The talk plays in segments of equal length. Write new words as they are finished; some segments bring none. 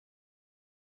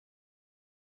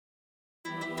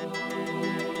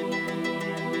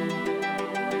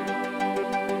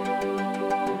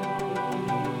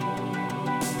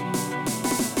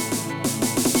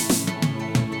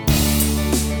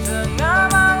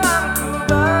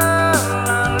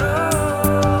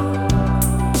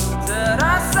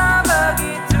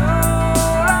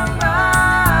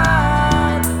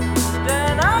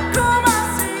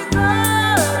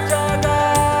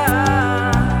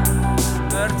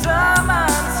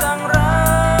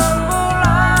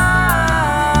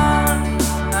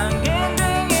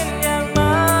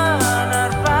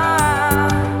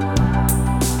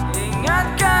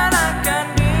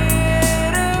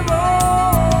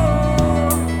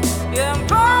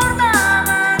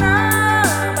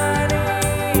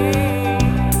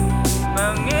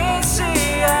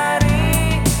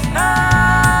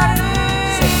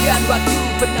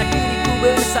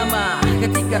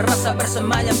agar rasa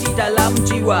bersemayam di dalam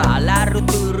jiwa. Larut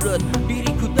turut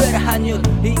diriku terhanyut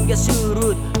hingga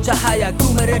surut, cahayaku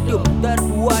meredup,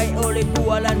 terbuai oleh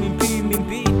bualan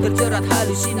mimpi-mimpi, terjerat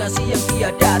halusinasi yang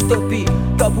tiada topi.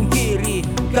 Kau pungkiri,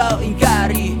 kau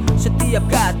ingkari setiap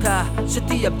kata,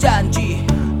 setiap janji.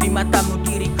 Di matamu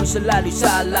diriku selalu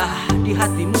salah, di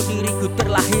hatimu diriku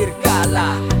terlahir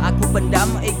kalah. Aku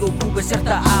pendam egoku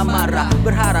beserta amarah,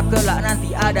 berharap kelak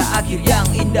nanti ada akhir yang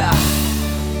indah.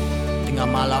 Tengah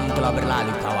malam telah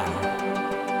berlalu kawan,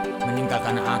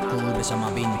 meninggalkan aku bersama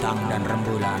bintang dan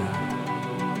rembulan,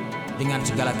 dengan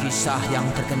segala kisah yang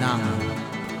terkenang,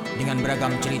 dengan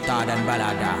beragam cerita dan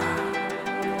balada.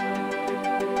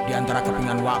 Di antara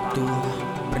kepingan waktu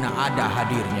pernah ada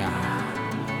hadirnya,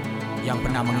 yang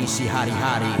pernah mengisi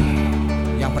hari-hari,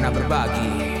 yang pernah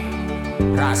berbagi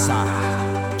rasa,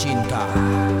 cinta,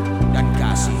 dan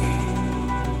kasih.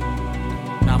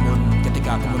 Namun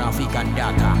ketika kemunafikan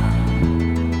datang,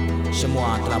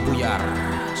 semua telah buyar,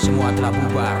 semua telah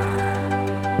bubar,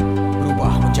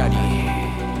 berubah menjadi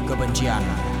kebencian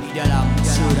di dalam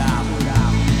suram.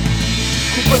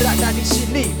 Ku berada di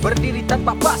sini, berdiri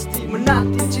tanpa pasti,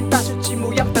 menanti cinta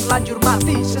sucimu yang terlanjur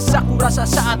mati. Sesakku rasa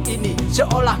saat ini,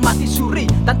 seolah mati suri,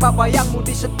 tanpa bayangmu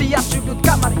di setiap sudut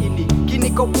kamar ini.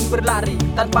 Kini kau pun berlari,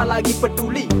 tanpa lagi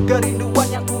peduli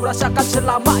kerinduan yang ku rasakan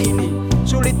selama ini.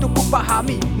 Sulit untuk ku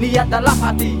pahami niat dalam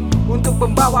hati untuk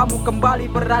membawamu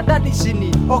kembali berada di sini.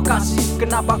 Oh kasih,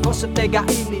 kenapa kau setega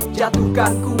ini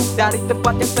jatuhkanku dari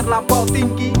tempat yang terlampau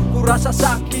tinggi? Ku rasa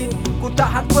sakit, ku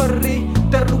tahan perih,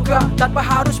 terluka tanpa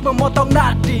harus memotong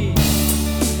nadi.